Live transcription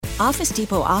Office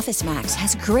Depot Office Max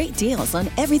has great deals on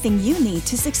everything you need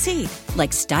to succeed,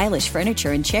 like stylish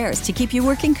furniture and chairs to keep you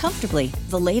working comfortably,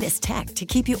 the latest tech to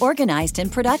keep you organized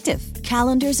and productive,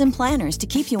 calendars and planners to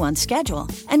keep you on schedule,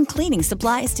 and cleaning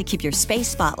supplies to keep your space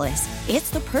spotless.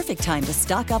 It's the perfect time to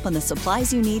stock up on the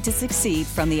supplies you need to succeed,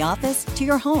 from the office to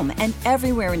your home and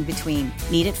everywhere in between.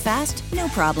 Need it fast? No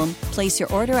problem. Place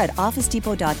your order at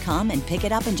OfficeDepot.com and pick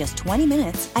it up in just 20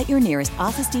 minutes at your nearest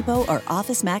Office Depot or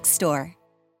Office Max store.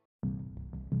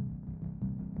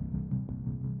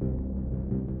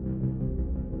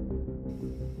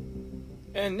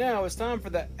 And now it's time for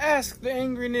the Ask the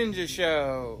Angry Ninja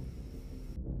Show.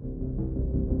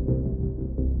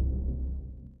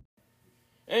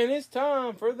 And it's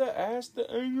time for the Ask the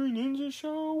Angry Ninja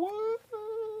Show. What?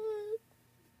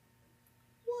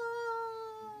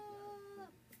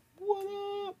 What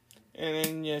up? And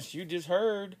then, yes, you just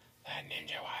heard that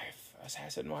ninja wife,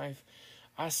 assassin wife.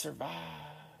 I survived.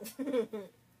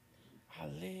 I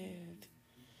lived.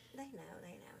 They know.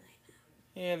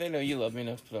 Yeah, they know you love me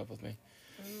enough to put up with me.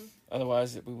 Mm-hmm.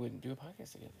 Otherwise, we wouldn't do a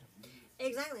podcast together.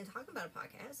 Exactly. Talking about a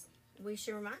podcast, we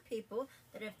should remind people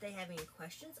that if they have any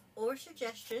questions or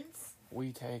suggestions,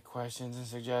 we take questions and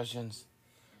suggestions.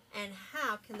 And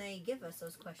how can they give us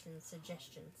those questions and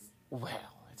suggestions?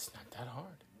 Well, it's not that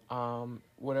hard.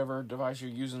 Whatever device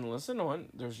you're using to listen on,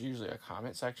 there's usually a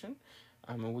comment section.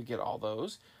 We get all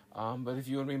those. But if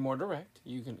you want to be more direct,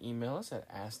 you can email us at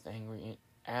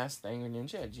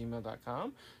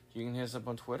asktheangryninja@gmail.com. You can hit us up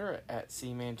on Twitter at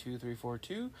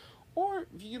cman2342, or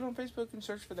if you get on Facebook and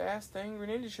search for the Ask the Angry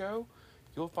Ninja Show,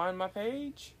 you'll find my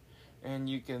page, and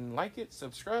you can like it,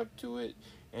 subscribe to it,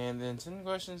 and then send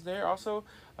questions there. Also,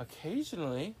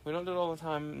 occasionally, we don't do it all the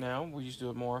time now, we used to do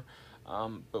it more,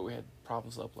 but we had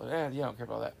problems uploading. You don't care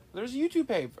about that. There's a YouTube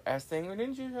page for Ask the Angry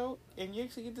Ninja Show, and you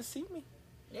actually get to see me.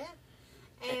 Yeah.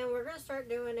 And we're going to start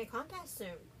doing a contest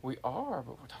soon. We are,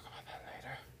 but we'll talk about that later.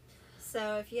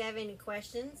 So if you have any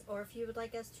questions, or if you would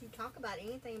like us to talk about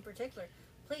anything in particular,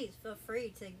 please feel free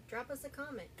to drop us a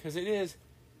comment. Because it is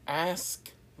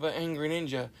Ask the Angry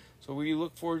Ninja. So we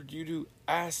look forward to you to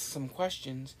ask some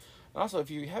questions. Also,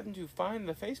 if you happen to find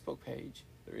the Facebook page,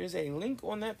 there is a link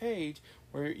on that page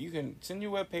where you can send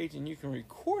your webpage and you can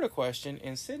record a question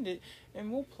and send it,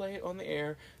 and we'll play it on the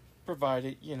air,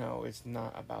 provided, it's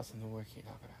not about something we can't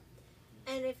talk about.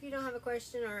 And if you don't have a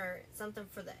question or something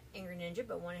for the Angry Ninja,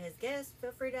 but one of his guests,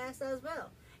 feel free to ask that as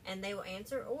well. And they will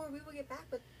answer, or we will get back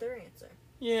with their answer.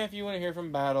 Yeah, if you want to hear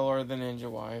from Battle or the Ninja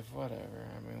Wife, whatever.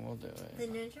 We'll do it. The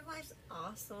Ninja Wife's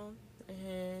awesome.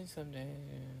 And someday...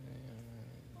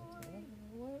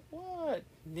 What?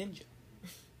 Ninja.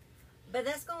 But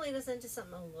that's going to lead us into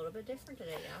something a little bit different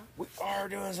today, y'all. We are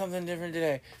doing something different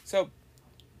today. So,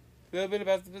 a little bit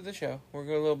about the show. We're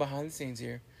going a little behind the scenes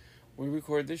here. We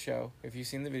record the show, if you've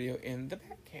seen the video, in the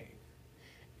Batcave.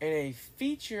 And a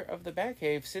feature of the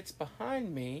Batcave sits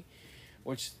behind me,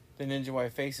 which the Ninja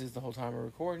Wife faces the whole time we're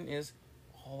recording, is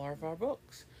all of our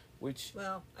books.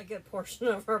 Well, a good portion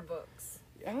of our books.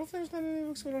 I don't think there's not many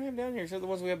books we don't have down here. So the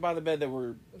ones we have by the bed that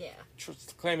we're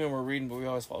claiming we're reading, but we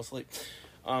always fall asleep.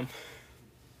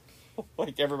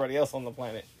 Like everybody else on the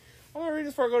planet. I'm going to read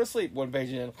this before I go to sleep, one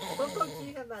page in. What book do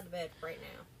you have by the bed right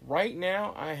now? Right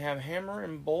now, I have Hammer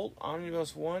and Bolt,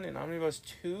 Omnibus 1 and Omnibus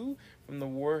 2 from the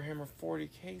Warhammer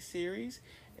 40k series.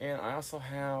 And I also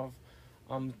have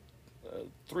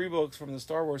 3 books from the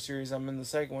Star Wars series. I'm in the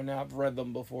second one now. I've read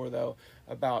them before, though,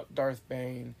 about Darth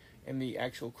Bane and the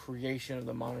actual creation of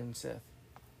the modern Sith.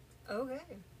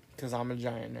 Okay. Because I'm a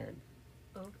giant nerd.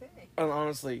 Okay. And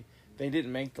honestly, they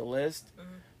didn't make the list,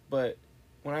 but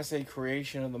when I say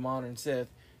creation of the modern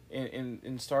Sith,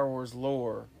 in Star Wars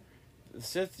lore, the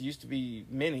Sith used to be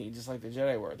many, just like the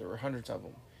Jedi were. There were hundreds of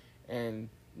them. And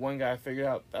one guy figured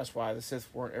out that's why the Sith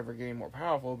weren't ever getting more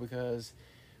powerful, because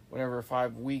whenever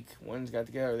 5 weak ones got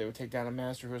together, they would take down a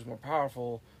master who was more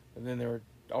powerful, but then they were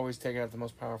always taking out the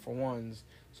most powerful ones.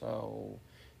 So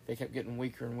they kept getting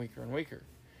weaker and weaker and weaker.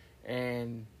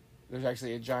 And there's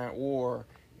actually a giant war,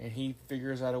 and he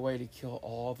figures out a way to kill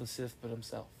all the Sith but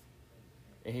himself.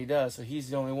 And he does, so he's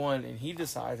the only one, and he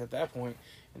decides at that point,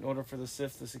 in order for the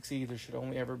Sith to succeed, there should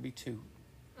only ever be 2.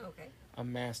 Okay. A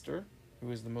master,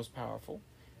 who is the most powerful,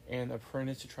 and an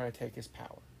apprentice to try to take his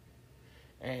power.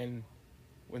 And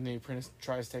when the apprentice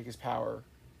tries to take his power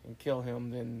and kill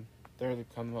him, then they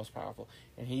become the most powerful.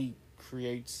 And he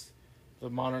creates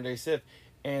the modern day Sith.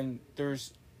 And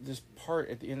there's this part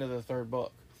at the end of the 3rd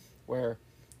book where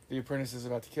the apprentice is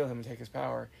about to kill him and take his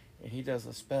power, and he does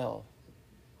a spell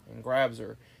and grabs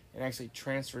her and actually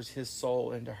transfers his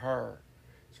soul into her,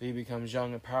 so he becomes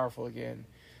young and powerful again.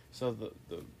 So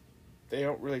they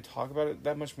don't really talk about it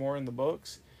that much more in the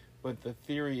books, But the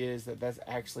theory is that that's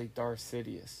actually Darth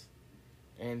Sidious.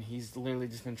 And he's literally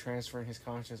just been transferring his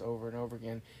conscience over and over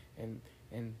again. And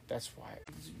that's why.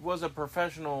 He was a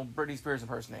professional Britney Spears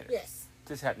impersonator. Yes.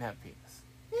 Just happened to have a penis.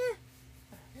 Yeah.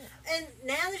 And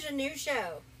now there's a new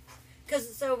show.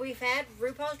 So we've had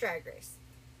RuPaul's Drag Race.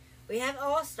 We have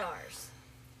All Stars.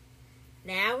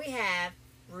 Now we have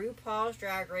RuPaul's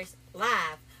Drag Race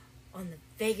live on the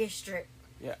Vegas Strip.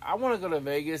 Yeah, I want to go to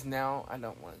Vegas now. I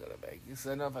don't want to go to Vegas.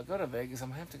 I know if I go to Vegas, I'm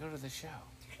going to have to go to the show.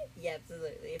 Yeah,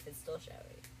 absolutely. If it's still showing.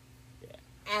 Yeah.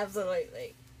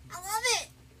 Absolutely. I love it.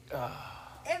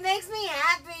 It makes me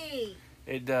happy.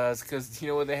 It does, because you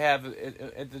know what they have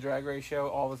at the Drag Race show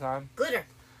all the time? Glitter.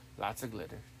 Lots of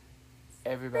glitter.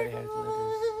 Everybody has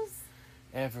glitters.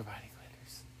 Everybody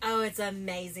glitters. Oh, it's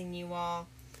amazing, you all.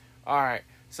 Alright,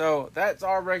 so that's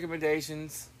our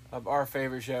recommendations of our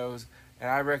favorite shows. And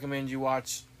I recommend you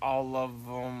watch all of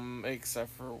them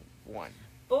except for one.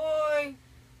 Boy.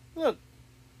 Look,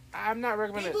 I'm not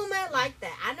recommending... People might like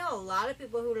that. I know a lot of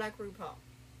people who like RuPaul.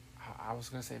 I was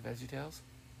going to say VeggieTales.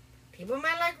 People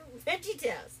might like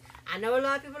VeggieTales. I know a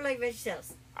lot of people like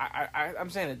VeggieTales.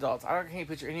 I'm saying adults. I can't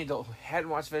picture any adult who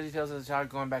hadn't watched VeggieTales as a child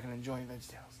going back and enjoying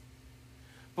VeggieTales.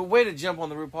 But way to jump on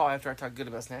the RuPaul after I talked good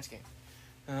about Snatch Game.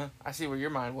 I see where your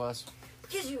mind was.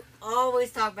 Because you always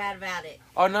talk bad about it.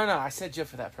 Oh, no. I set you up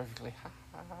for that perfectly.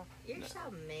 You're so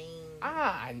mean.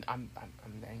 I'm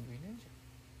the Angry Ninja.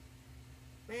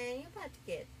 Man, you're about to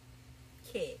get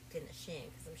kicked in the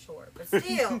shin because I'm short. But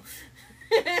still.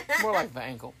 More like the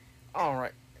ankle. All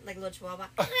right. Like a little chihuahua.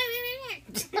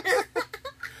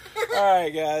 All right,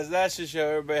 guys. That's the show.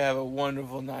 Everybody have a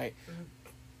wonderful night.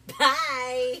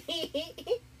 Bye.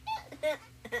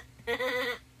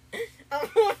 Oh,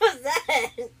 what was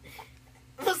that?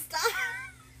 Well, stop.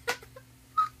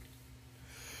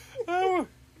 Oh,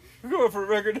 we're going for a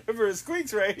record number of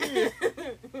squeaks right here.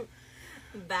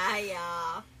 Bye,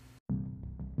 y'all.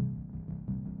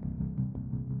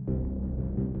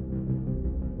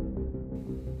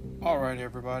 Alright,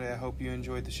 everybody, I hope you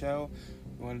enjoyed the show.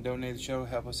 If you want to donate the show,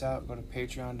 help us out, go to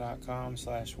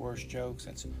patreon.com/worstjokes.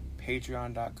 That's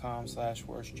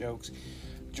patreon.com/worstjokes.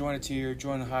 Join a tier,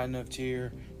 join the high enough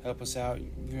tier, help us out. You're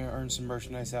going to earn some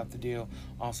merchandise out the deal.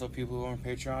 Also, people who are on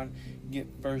Patreon get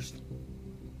first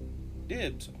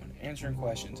dibs on answering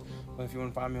questions. But if you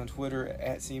want to find me on Twitter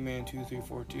at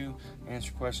cman2342,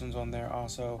 answer questions on there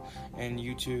also, and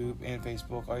YouTube and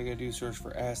Facebook. All you gotta do is search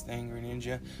for Ask the Angry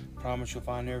Ninja. Promise you'll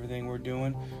find everything we're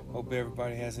doing. Hope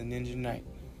everybody has a ninja night.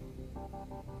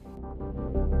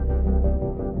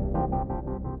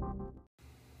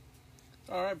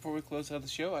 Alright, before we close out the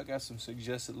show, I got some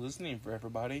suggested listening for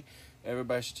everybody.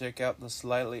 Everybody should check out the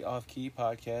Slightly Off Key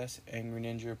podcast, Angry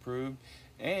Ninja approved,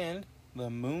 and the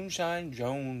Moonshine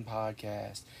Joan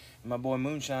podcast. And my boy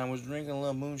Moonshine was drinking a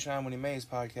little moonshine when he made his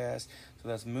podcast. So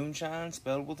that's Moonshine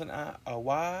spelled with an I, a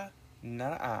Y,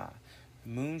 not an I.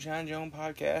 Moonshine Joan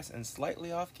podcast and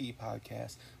Slightly Off Key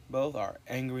podcast. Both are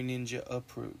Angry Ninja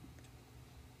approved.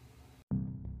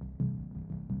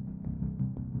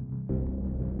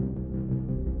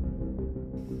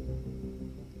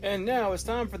 And now it's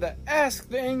time for the Ask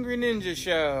the Angry Ninja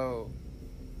show.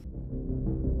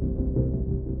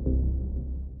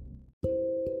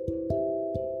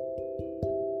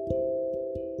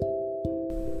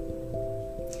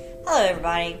 Hello,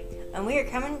 everybody, and we are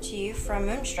coming to you from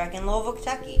Moonstruck in Louisville,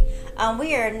 Kentucky.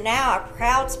 We are now a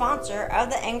proud sponsor of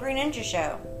the Angry Ninja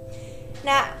Show.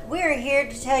 Now, we are here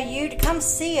to tell you to come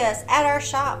see us at our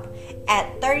shop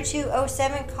at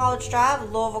 3207 College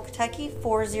Drive, Louisville, Kentucky,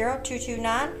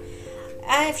 40229.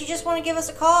 If you just want to give us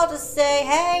a call to say,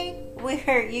 hey,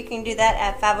 you can do that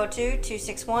at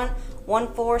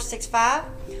 502-261-1465.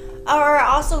 Or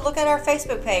also look at our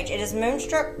Facebook page. It is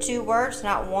Moonstruck, 2 words,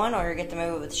 not one, or you get the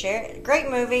movie with share. Great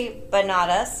movie, but not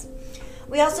us.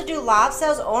 We also do live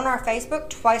sales on our Facebook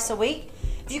twice a week.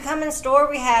 If you come in store,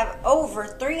 we have over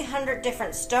 300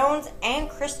 different stones and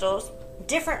crystals,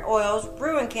 different oils,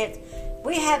 brewing kits.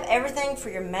 We have everything for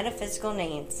your metaphysical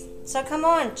needs. So come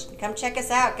on, come check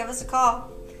us out. Give us a call.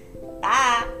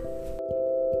 Bye.